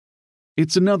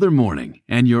It's another morning,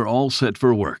 and you're all set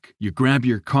for work. You grab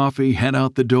your coffee, head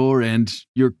out the door, and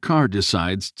your car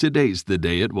decides today's the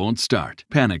day it won't start.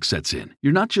 Panic sets in.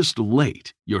 You're not just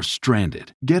late, you're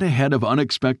stranded. Get ahead of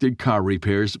unexpected car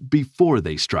repairs before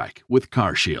they strike with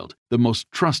CarShield, the most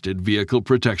trusted vehicle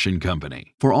protection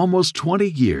company. For almost 20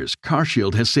 years,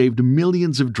 CarShield has saved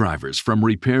millions of drivers from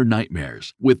repair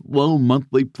nightmares with low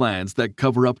monthly plans that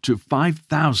cover up to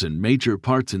 5,000 major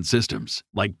parts and systems,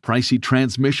 like pricey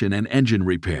transmission and engine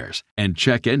repairs and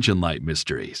check engine light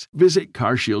mysteries. Visit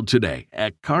CarShield today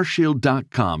at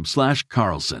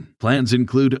carshield.com/Carlson. Plans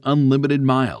include unlimited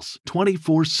miles,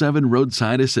 24/7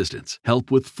 roadside assistance, help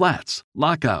with flats,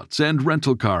 lockouts, and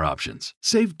rental car options.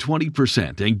 Save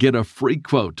 20% and get a free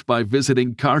quote by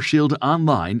visiting CarShield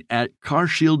online at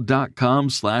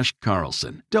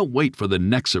carshield.com/Carlson. Don't wait for the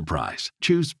next surprise.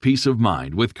 Choose peace of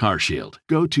mind with CarShield.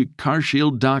 Go to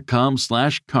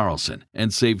carshield.com/Carlson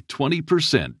and save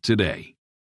 20% today.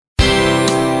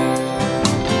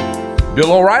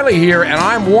 Bill O'Reilly here, and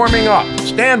I'm warming up.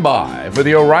 Stand by for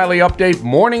the O'Reilly Update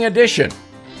Morning Edition.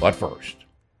 But first,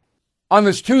 on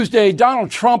this Tuesday, Donald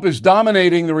Trump is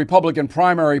dominating the Republican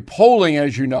primary polling,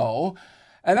 as you know,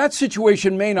 and that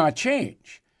situation may not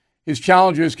change. His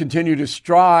challengers continue to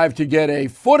strive to get a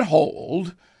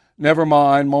foothold, never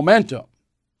mind momentum.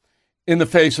 In the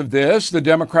face of this, the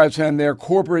Democrats and their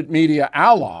corporate media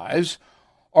allies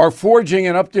are forging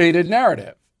an updated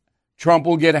narrative. Trump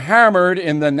will get hammered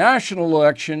in the national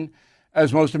election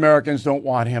as most Americans don't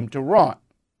want him to run.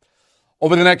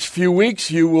 Over the next few weeks,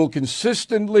 you will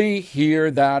consistently hear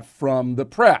that from the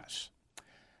press.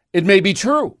 It may be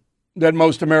true that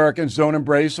most Americans don't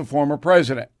embrace a former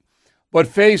president, but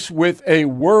faced with a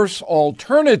worse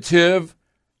alternative,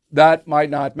 that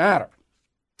might not matter.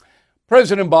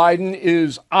 President Biden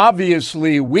is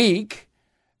obviously weak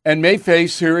and may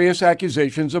face serious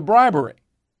accusations of bribery.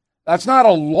 That's not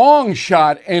a long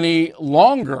shot any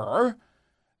longer,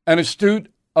 and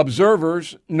astute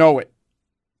observers know it.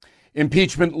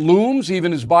 Impeachment looms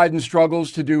even as Biden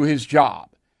struggles to do his job.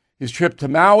 His trip to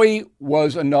Maui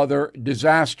was another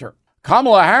disaster.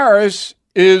 Kamala Harris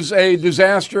is a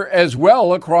disaster as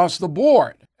well across the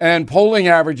board, and polling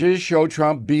averages show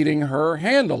Trump beating her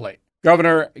handily.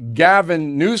 Governor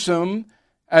Gavin Newsom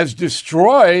has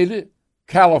destroyed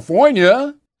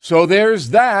California, so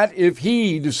there's that if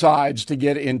he decides to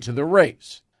get into the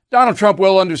race. Donald Trump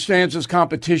well understands his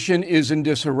competition is in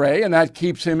disarray, and that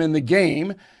keeps him in the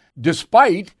game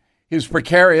despite his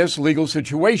precarious legal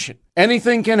situation.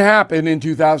 Anything can happen in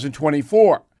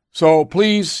 2024, so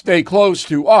please stay close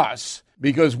to us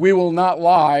because we will not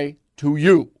lie to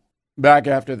you. Back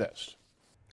after this.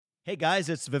 Hey guys,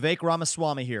 it's Vivek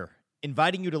Ramaswamy here,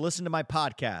 inviting you to listen to my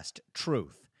podcast,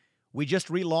 Truth. We just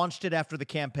relaunched it after the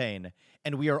campaign,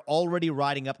 and we are already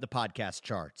riding up the podcast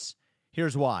charts.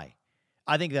 Here's why.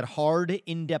 I think that hard,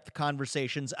 in-depth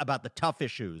conversations about the tough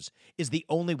issues is the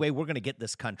only way we're going to get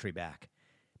this country back.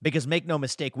 Because make no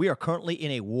mistake, we are currently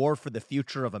in a war for the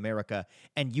future of America,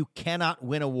 and you cannot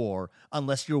win a war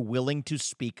unless you're willing to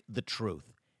speak the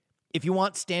truth. If you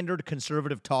want standard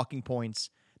conservative talking points,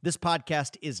 this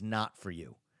podcast is not for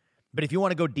you. But if you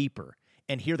want to go deeper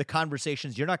and hear the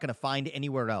conversations you're not going to find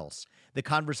anywhere else, the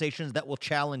conversations that will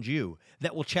challenge you,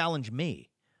 that will challenge me,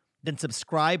 then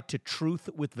subscribe to Truth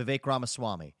with Vivek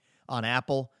Ramaswamy on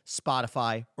Apple,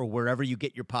 Spotify, or wherever you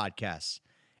get your podcasts.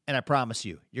 And I promise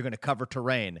you, you're going to cover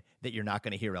terrain that you're not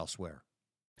going to hear elsewhere.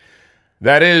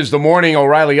 That is the Morning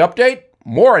O'Reilly Update.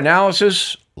 More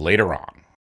analysis later on.